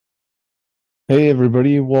Hey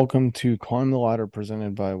everybody, welcome to Climb the Ladder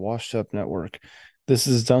presented by Washed Up Network. This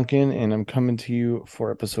is Duncan and I'm coming to you for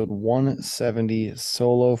episode 170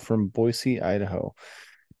 solo from Boise, Idaho.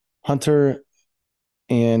 Hunter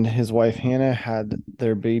and his wife Hannah had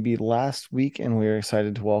their baby last week and we are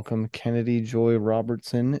excited to welcome Kennedy Joy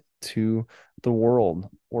Robertson to the world.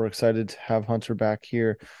 We're excited to have Hunter back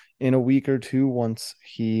here in a week or two once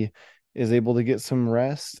he is able to get some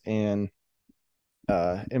rest and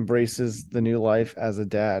embraces the new life as a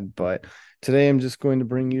dad. But today I'm just going to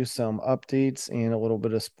bring you some updates and a little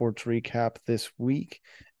bit of sports recap this week.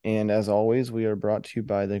 And as always, we are brought to you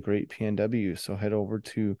by the Great PNW. So head over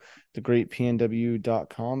to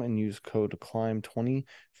thegreatpnw.com and use code CLIMB20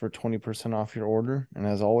 for 20% off your order. And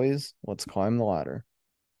as always, let's climb the ladder.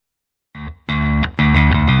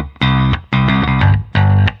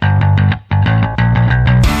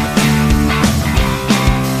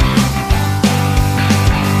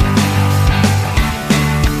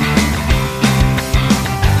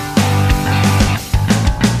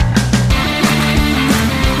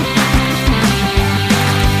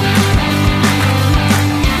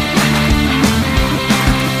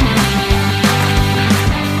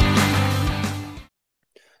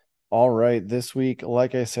 All right, this week,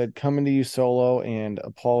 like I said, coming to you solo and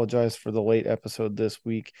apologize for the late episode this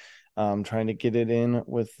week. Trying to get it in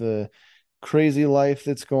with the crazy life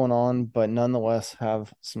that's going on, but nonetheless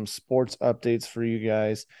have some sports updates for you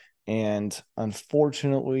guys. And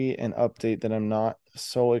unfortunately, an update that I'm not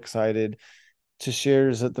so excited to share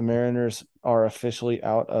is that the Mariners are officially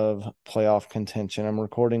out of playoff contention. I'm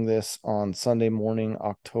recording this on Sunday morning,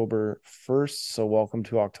 October 1st. So welcome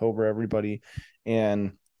to October, everybody.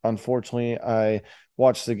 And unfortunately, I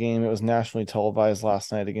watched the game. It was nationally televised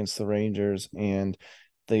last night against the Rangers, and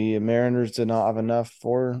the Mariners did not have enough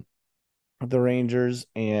for the Rangers.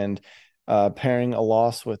 And pairing a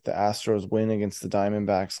loss with the Astros win against the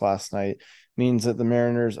Diamondbacks last night means that the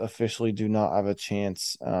Mariners officially do not have a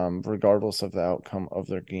chance, regardless of the outcome of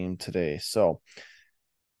their game today. So,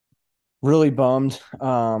 really bummed.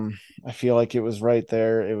 I feel like it was right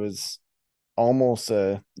there. It was almost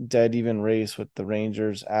a dead even race with the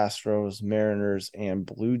Rangers, Astros, Mariners, and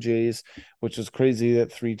Blue Jays, which is crazy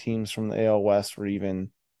that three teams from the AL West were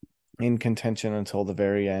even in contention until the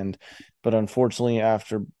very end. But unfortunately,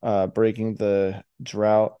 after breaking the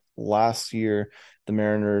drought last year, the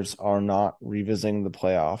Mariners are not revisiting the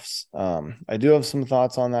playoffs. I do have some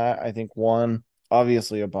thoughts on that. I think one,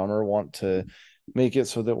 obviously a bummer, want to make it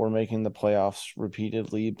so that we're making the playoffs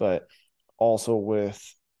repeatedly, but also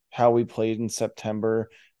with how we played in September,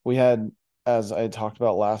 we had, as I talked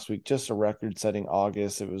about last week, just a record setting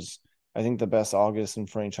August. It was, I think, the best August in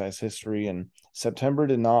franchise history, and September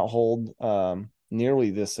did not hold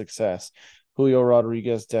nearly this success. Julio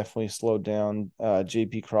Rodriguez definitely slowed down.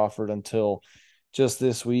 JP Crawford until just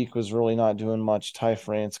this week was really not doing much. Ty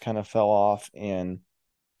France kind of fell off, and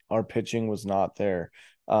our pitching was not there.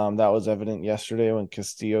 That was evident yesterday when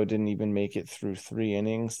Castillo didn't even make it through 3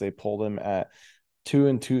 innings. They pulled him at 2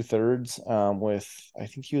 2/3 with, I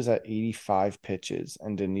think he was at 85 pitches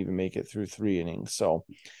and didn't even make it through 3 innings. So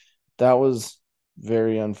that was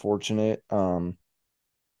very unfortunate. And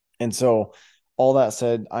so all that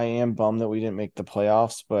said, I am bummed that we didn't make the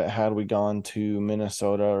playoffs, but had we gone to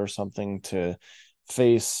Minnesota or something to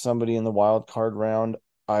face somebody in the wild card round,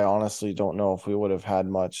 I honestly don't know if we would have had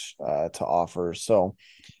much to offer. So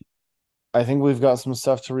I think we've got some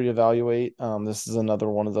stuff to reevaluate. This is another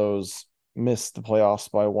one of those missed the playoffs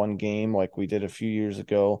by one game like we did a few years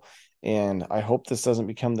ago. And I hope this doesn't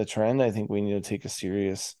become the trend. I think we need to take a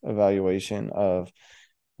serious evaluation of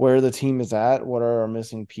where the team is at, what are our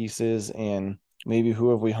missing pieces, and maybe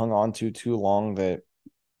who have we hung on to too long that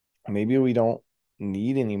maybe we don't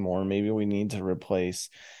need anymore. Maybe we need to replace.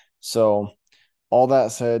 So all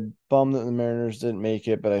that said, bummed that the Mariners didn't make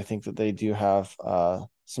it, but I think that they do have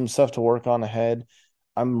some stuff to work on ahead.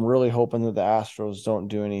 I'm really hoping that the Astros don't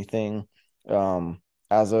do anything.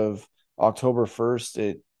 As of October 1st,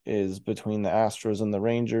 it is between the Astros and the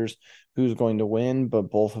Rangers who's going to win, but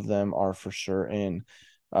both of them are for sure in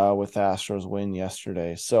with the Astros win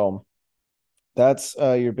yesterday. So that's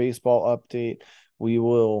your baseball update. We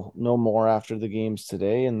will know more after the games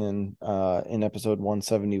today. And then in episode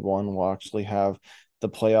 171, we'll actually have the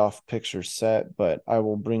playoff picture set. But I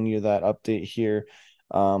will bring you that update here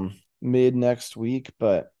mid next week.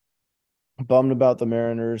 But bummed about the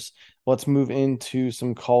Mariners. Let's move into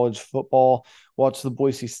some college football. Watched the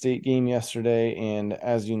Boise State game yesterday, and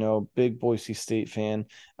as you know, big Boise State fan.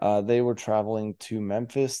 They were traveling to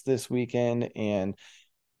Memphis this weekend, and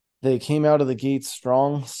they came out of the gates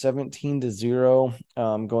strong,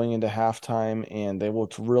 17-0, going into halftime, and they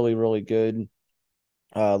looked really, really good.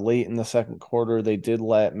 Late in the second quarter, they did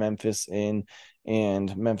let Memphis in,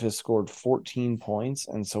 and Memphis scored 14 points.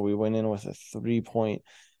 And so we went in with a 3-point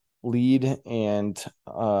lead. And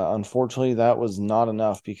unfortunately, that was not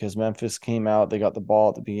enough because Memphis came out. They got the ball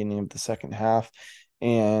at the beginning of the second half,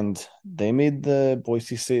 and they made the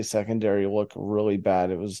Boise State secondary look really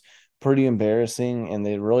bad. It was pretty embarrassing, and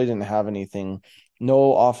they really didn't have anything.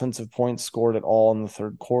 No offensive points scored at all in the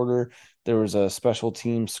third quarter. There was a special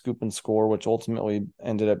team scoop and score, which ultimately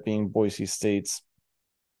ended up being Boise State's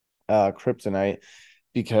kryptonite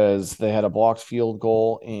because they had a blocked field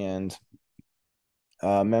goal, and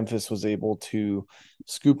Memphis was able to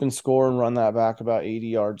scoop and score and run that back about 80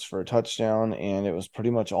 yards for a touchdown, and it was pretty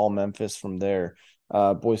much all Memphis from there.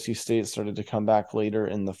 Boise State started to come back later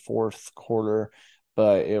in the fourth quarter,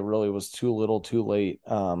 but it really was too little too late.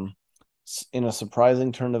 In a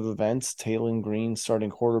surprising turn of events, Taylor Green, starting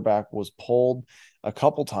quarterback, was pulled a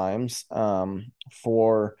couple times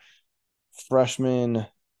for freshman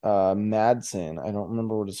Madsen. I don't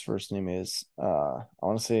remember what his first name is. I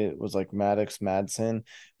want to say it was like Maddox Madsen,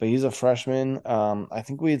 but he's a freshman. I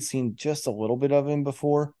think we had seen just a little bit of him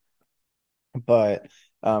before, but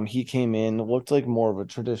he came in, looked like more of a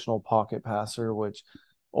traditional pocket passer, which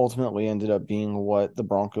ultimately ended up being what the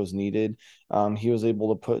Broncos needed. He was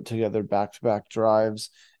able to put together back-to-back drives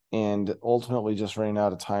and ultimately just ran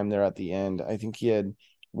out of time there at the end. I think he had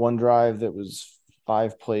one drive that was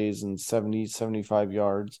 5 plays and 75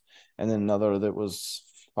 yards, and then another that was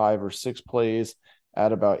 5 or 6 plays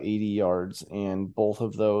at about 80 yards. And both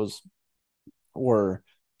of those were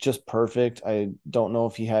just perfect. I don't know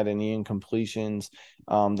if he had any incompletions.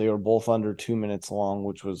 They were both under 2 minutes long,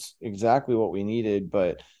 which was exactly what we needed,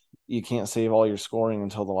 but you can't save all your scoring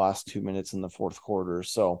until the last 2 minutes in the fourth quarter.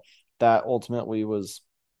 So that ultimately was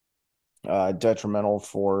detrimental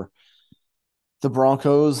for the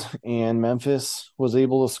Broncos, and Memphis was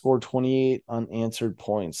able to score 28 unanswered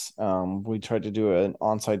points. We tried to do an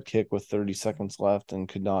onside kick with 30 seconds left and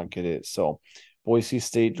could not get it. So Boise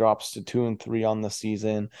State drops to 2-3 on the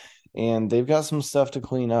season, and they've got some stuff to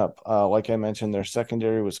clean up. Like I mentioned, their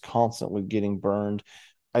secondary was constantly getting burned.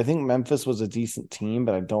 I think Memphis was a decent team,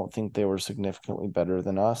 but I don't think they were significantly better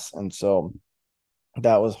than us. And so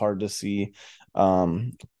that was hard to see.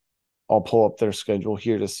 I'll pull up their schedule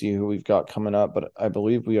here to see who we've got coming up, but I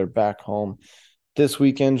believe we are back home this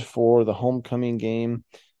weekend for the homecoming game.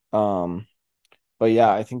 But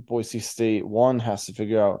yeah, I think Boise State one has to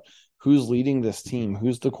figure out who's leading this team,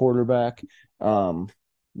 who's the quarterback,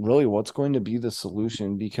 really what's going to be the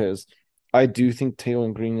solution, because I do think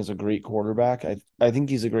Taylor Green is a great quarterback. I think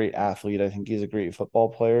he's a great athlete. I think he's a great football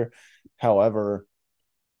player. However,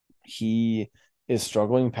 he is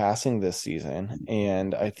struggling passing this season,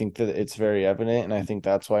 and I think that it's very evident, and I think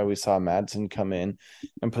that's why we saw Madsen come in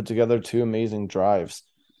and put together two amazing drives.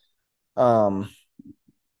 At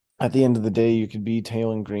the end of the day, you could be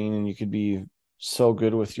Taylor Green and you could be so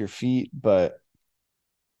good with your feet, but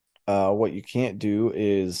what you can't do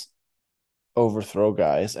is overthrow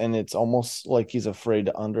guys, and it's almost like he's afraid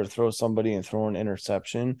to underthrow somebody and throw an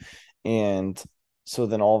interception, and so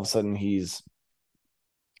then all of a sudden he's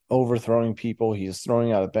overthrowing people. He's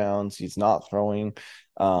throwing out of bounds. He's not throwing.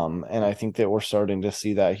 And I think that we're starting to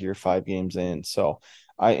see that here 5 games in. So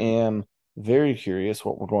I am very curious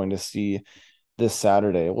what we're going to see this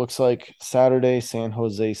Saturday. It looks like Saturday, San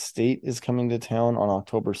Jose State is coming to town on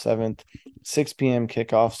October 7th, 6 p.m.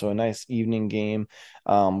 kickoff. So a nice evening game,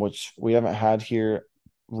 which we haven't had here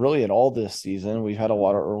really at all this season. We've had a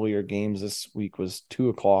lot of earlier games. This week was 2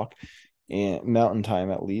 o'clock and Mountain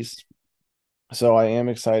Time at least. So I am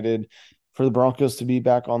excited for the Broncos to be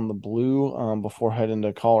back on the blue before heading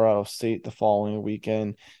to Colorado State the following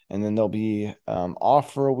weekend. And then they'll be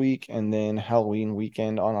off for a week. And then Halloween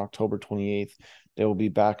weekend on October 28th, they will be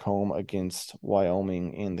back home against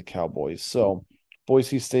Wyoming and the Cowboys. So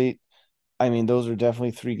Boise State, I mean, those are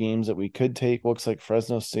definitely 3 games that we could take. Looks like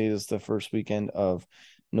Fresno State is the first weekend of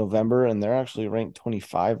November, and they're actually ranked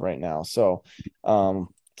 25 right now. So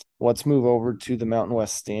let's move over to the Mountain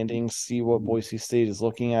West standings, see what Boise State is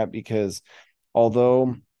looking at, because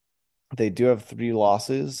although they do have 3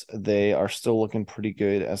 losses, they are still looking pretty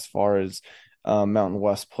good as far as Mountain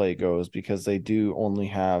West play goes, because they do only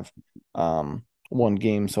have 1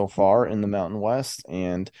 game so far in the Mountain West,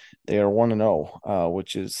 and they are 1-0,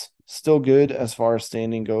 which is still good as far as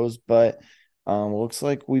standing goes, but looks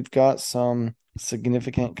like we've got some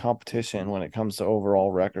significant competition when it comes to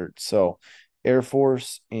overall records. So Air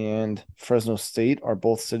Force and Fresno State are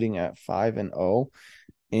both sitting at 5-0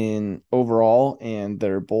 in overall, and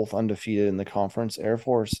they're both undefeated in the conference. Air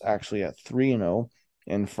Force actually at 3-0,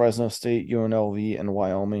 and Fresno State, UNLV, and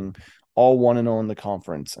Wyoming all 1-0 in the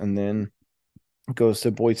conference. And then goes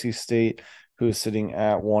to Boise State, who's sitting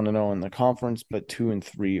at 1-0 in the conference, but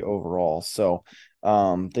 2-3 overall. So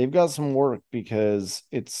they've got some work, because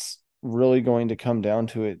it's really going to come down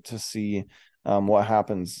to it to see what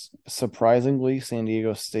happens. Surprisingly, San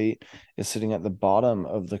Diego State is sitting at the bottom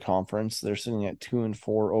of the conference. They're sitting at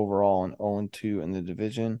 2-4 overall and 0-2 in the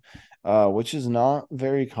division, which is not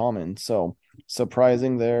very common. So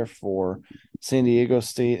surprising there for San Diego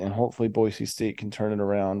State, and hopefully Boise State can turn it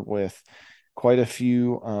around with quite a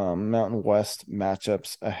few Mountain West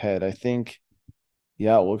matchups ahead. I think,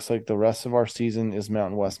 yeah, it looks like the rest of our season is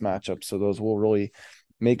Mountain West matchups. So those will really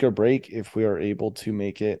make or break if we are able to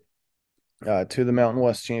make it to the Mountain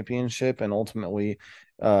West Championship and ultimately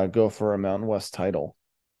go for a Mountain West title.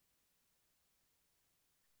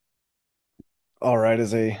 All right,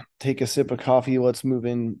 as I take a sip of coffee, let's move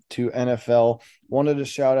into NFL. Wanted to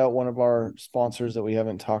shout out one of our sponsors that we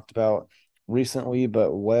haven't talked about recently,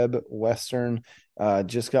 but Web Western.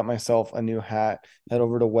 Just got myself a new hat. Head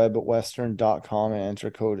over to webwestern.com and enter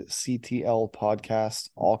code CTL podcast,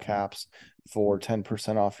 all caps, for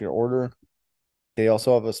 10% off your order. They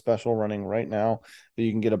also have a special running right now that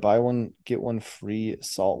you can get a buy one, get one free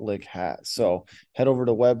Salt Lick hat. So head over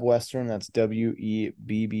to Web Western, that's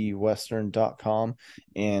WEBB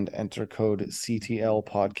and enter code CTL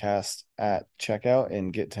podcast at checkout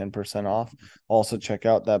and get 10% off. Also check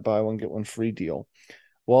out that buy one, get one free deal.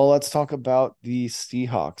 Well, let's talk about the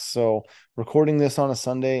Seahawks. So recording this on a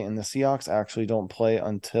Sunday, and the Seahawks actually don't play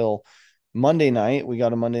until Monday night. We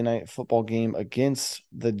got a Monday night football game against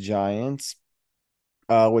the Giants,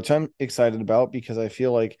 which I'm excited about, because I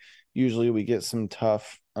feel like usually we get some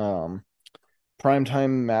tough primetime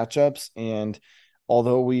matchups. And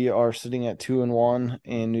although we are sitting at 2-1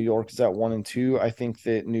 and New York is at 1-2, I think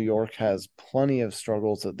that New York has plenty of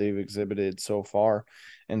struggles that they've exhibited so far.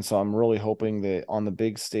 And so I'm really hoping that on the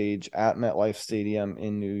big stage at MetLife Stadium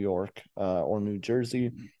in New York or New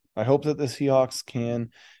Jersey, I hope that the Seahawks can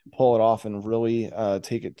pull it off and really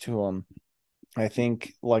take it to them. I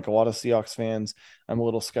think, like a lot of Seahawks fans, I'm a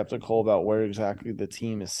little skeptical about where exactly the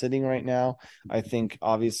team is sitting right now. I think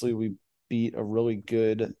obviously we beat a really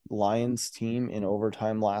good Lions team in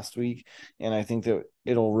overtime last week, and I think that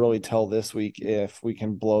it'll really tell this week if we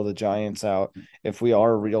can blow the Giants out, if we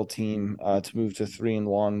are a real team to move to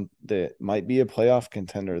 3-1 that might be a playoff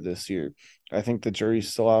contender this year. I think the jury's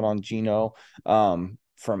still out on Geno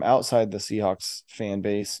from outside the Seahawks fan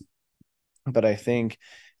base, but I think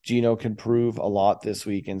Geno can prove a lot this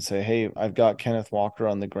week and say, hey, I've got Kenneth Walker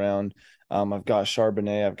on the ground. I've got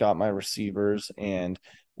Charbonnet. I've got my receivers, and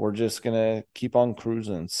we're just going to keep on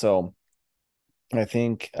cruising. So I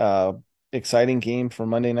think exciting game for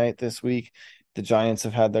Monday night this week. The Giants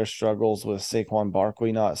have had their struggles with Saquon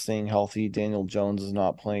Barkley not staying healthy. Daniel Jones is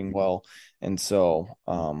not playing well. And so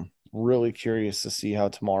really curious to see how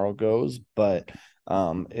tomorrow goes. But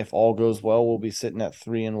if all goes well, we'll be sitting at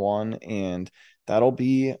 3-1, and that'll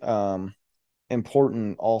be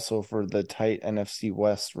important also for the tight NFC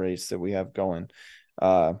West race that we have going.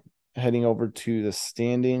 Heading over to the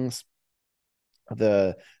standings,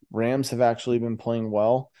 the Rams have actually been playing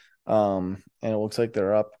well, and it looks like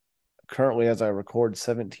they're up currently, as I record,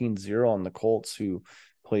 17-0 on the Colts, who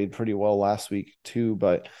played pretty well last week too.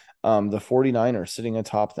 But the 49ers sitting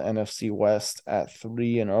atop the NFC West at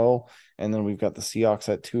 3-0, and then we've got the Seahawks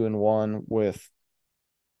at 2-1 with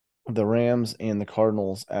the Rams and the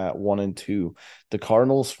Cardinals at 1-2. The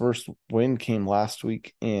Cardinals' first win came last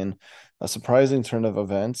week in a surprising turn of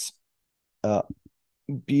events,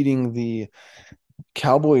 beating the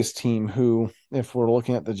Cowboys team, who, if we're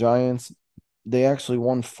looking at the Giants, they actually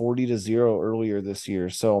won 40-0 earlier this year.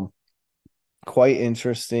 So quite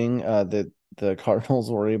interesting that the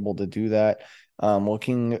Cardinals were able to do that.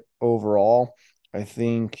 Looking overall, I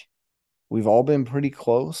think we've all been pretty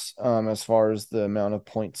close as far as the amount of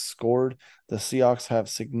points scored. The Seahawks have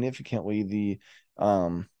significantly the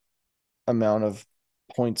amount of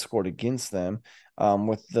points scored against them.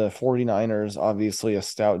 With the 49ers, obviously a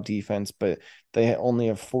stout defense, but they only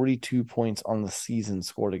have 42 points on the season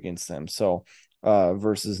scored against them. So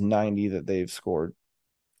versus 90 that they've scored.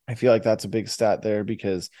 I feel like that's a big stat there,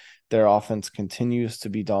 because their offense continues to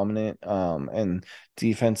be dominant, and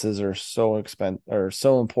defenses are so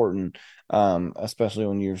important, especially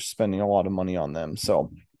when you're spending a lot of money on them.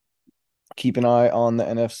 So keep an eye on the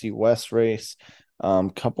NFC West race.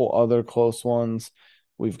 Couple other close ones.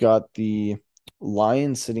 We've got the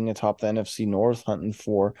Lions sitting atop the NFC North, hunting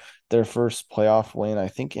for their first playoff win, I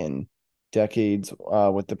think, in decades,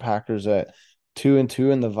 with the Packers at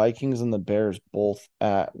 2-2, and the Vikings and the Bears both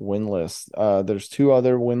at winless. There's two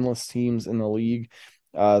other winless teams in the league,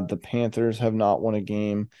 The Panthers have not won a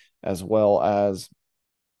game, as well as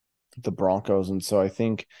the Broncos. And so I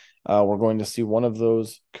think we're going to see one of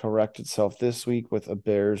those correct itself this week with a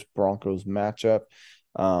Bears Broncos matchup.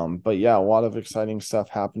 But yeah, a lot of exciting stuff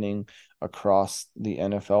happening across the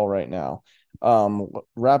NFL right now.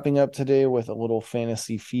 Wrapping up today with a little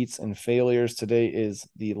fantasy feats and failures. Today is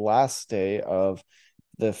the last day of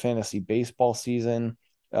the fantasy baseball season.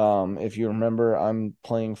 If you remember, I'm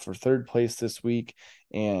playing for third place this week,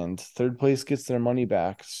 and third place gets their money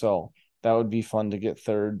back. So that would be fun to get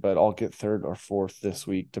third, but I'll get third or fourth this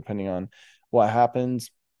week, depending on what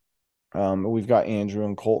happens. We've got Andrew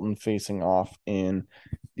and Colton facing off in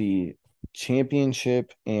the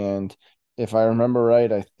championship. And if I remember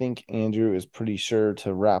right, I think Andrew is pretty sure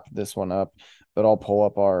to wrap this one up, but I'll pull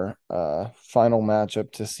up our final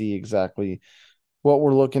matchup to see exactly what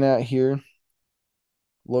we're looking at here.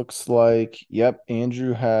 Looks like, yep,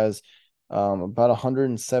 Andrew has about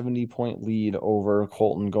 170 point lead over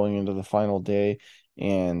Colton going into the final day.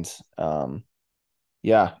 And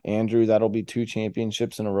yeah, Andrew, that'll be 2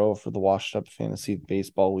 championships in a row for the Washed Up Fantasy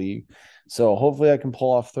Baseball League. So hopefully I can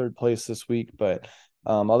pull off third place this week. But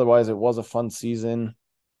otherwise, it was a fun season,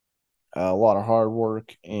 a lot of hard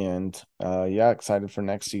work, and yeah, excited for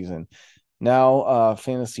next season. Now,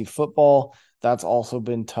 fantasy football, that's also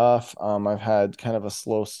been tough. I've had kind of a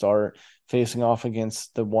slow start facing off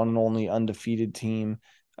against the one and only undefeated team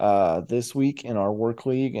this week in our work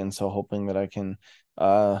league. And so hoping that I can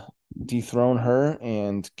dethrone her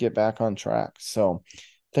and get back on track. So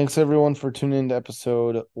thanks everyone for tuning into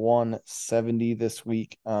episode 170 this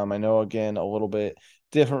week. I know, again, a little bit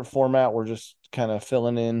different format. We're just kind of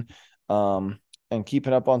filling in and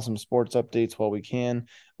keeping up on some sports updates while we can,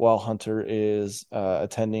 while Hunter is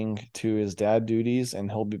attending to his dad duties, and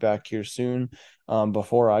he'll be back here soon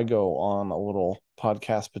before I go on a little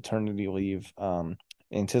podcast paternity leave,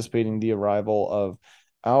 anticipating the arrival of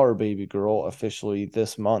our baby girl officially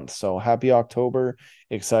this month. So happy October.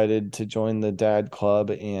 Excited to join the dad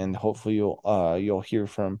club, and hopefully you'll hear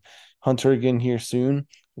from Hunter again here soon.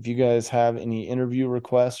 If you guys have any interview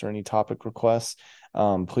requests or any topic requests,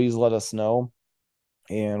 please let us know,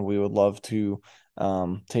 and we would love to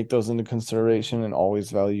take those into consideration and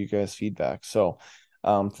always value you guys' feedback. So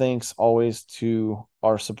thanks always to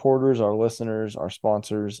our supporters, our listeners, our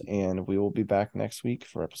sponsors, and we will be back next week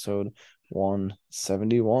for episode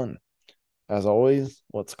 171. As always,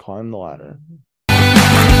 let's climb the ladder.